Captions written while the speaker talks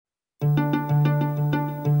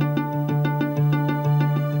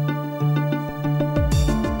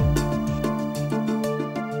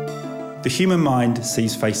human mind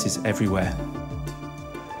sees faces everywhere.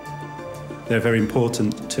 They're very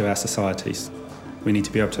important to our societies. We need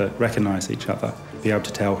to be able to recognise each other, be able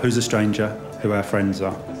to tell who's a stranger, who our friends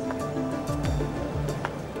are.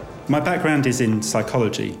 My background is in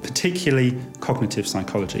psychology, particularly cognitive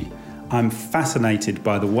psychology. I'm fascinated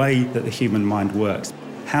by the way that the human mind works,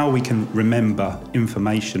 how we can remember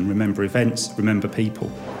information, remember events, remember people.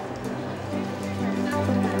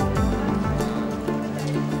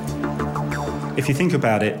 If you think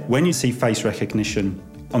about it, when you see face recognition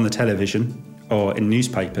on the television or in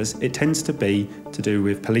newspapers, it tends to be to do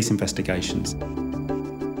with police investigations.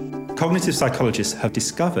 Cognitive psychologists have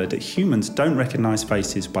discovered that humans don't recognise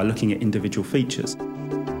faces by looking at individual features.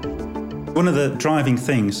 One of the driving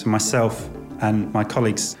things for myself and my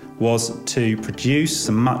colleagues was to produce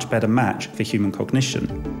a much better match for human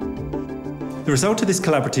cognition. The result of this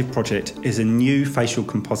collaborative project is a new facial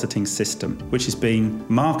compositing system, which is being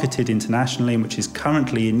marketed internationally and which is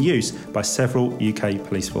currently in use by several UK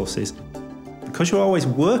police forces. Because you're always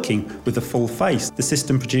working with the full face, the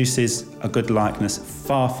system produces a good likeness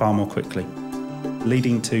far, far more quickly,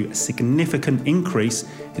 leading to a significant increase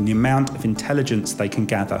in the amount of intelligence they can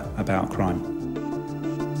gather about crime.